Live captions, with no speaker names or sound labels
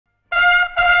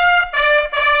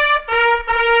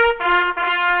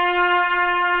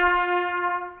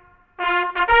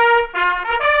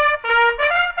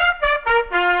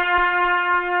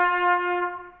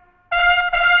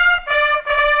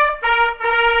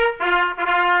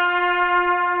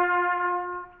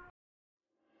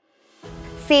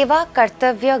Seva,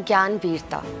 Kartavya, Gyan,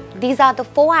 Veerta. These are the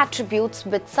four attributes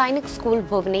which Sainik School,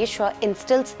 Bhubaneswar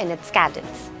instills in its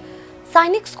cadets.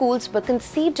 Sainik schools were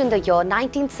conceived in the year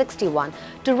 1961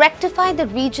 to rectify the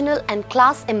regional and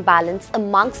class imbalance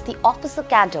amongst the officer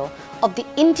cadre of the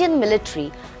Indian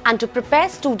military and to prepare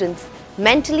students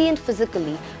mentally and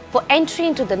physically for entry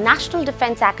into the National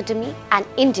Defence Academy and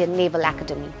Indian Naval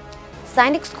Academy.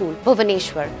 Sainik School,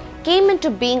 Bhubaneswar came into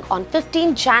being on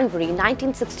 15 January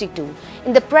 1962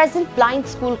 in the present blind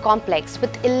school complex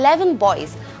with 11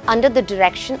 boys under the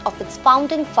direction of its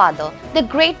founding father, the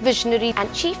great visionary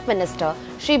and Chief Minister,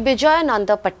 Shri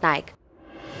Bijayananda Patnaik.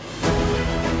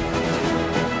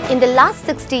 In the last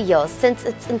 60 years since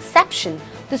its inception,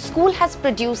 the school has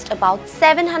produced about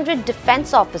 700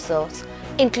 defence officers,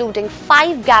 including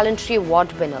 5 Gallantry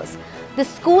Award winners. The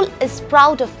school is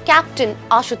proud of Captain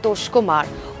Ashutosh Kumar,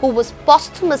 who was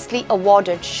posthumously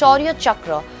awarded Shaurya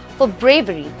Chakra for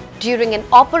bravery during an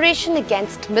operation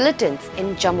against militants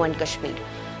in Jammu and Kashmir.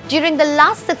 During the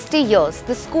last 60 years,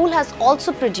 the school has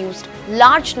also produced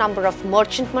large number of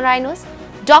merchant mariners,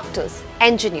 doctors,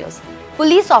 engineers,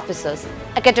 police officers,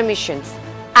 academicians,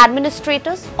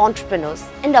 administrators, entrepreneurs,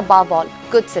 and above all,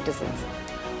 good citizens.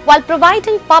 While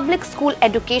providing public school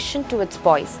education to its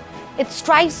boys, it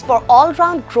strives for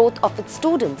all-round growth of its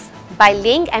students by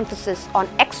laying emphasis on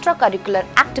extracurricular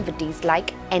activities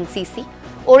like NCC,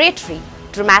 oratory,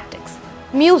 dramatics,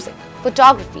 music,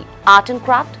 photography, art and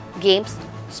craft, games,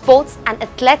 sports and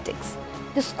athletics.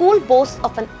 The school boasts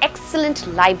of an excellent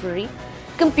library,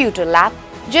 computer lab,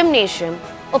 gymnasium,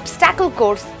 obstacle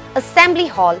course, assembly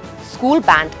hall, school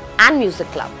band and music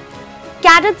club.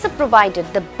 Cadets are provided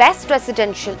the best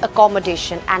residential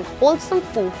accommodation and wholesome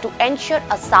food to ensure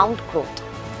a sound growth.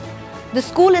 The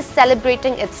school is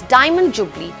celebrating its Diamond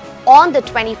Jubilee on the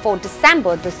 24th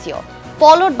December this year,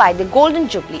 followed by the Golden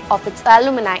Jubilee of its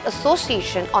Alumni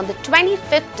Association on the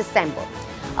 25th December.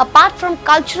 Apart from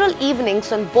cultural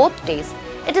evenings on both days,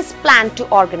 it is planned to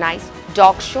organize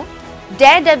dog show,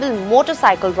 daredevil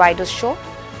motorcycle riders show,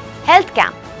 health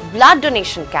camp, blood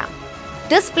donation camp,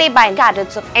 display by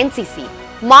cadets of NCC,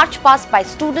 march past by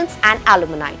students and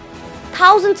alumni.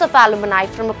 Thousands of alumni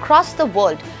from across the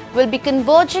world will be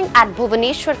converging at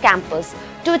Bhubaneswar campus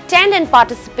to attend and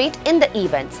participate in the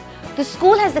events. The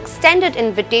school has extended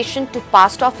invitation to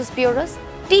past office bearers,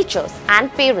 teachers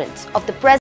and parents of the present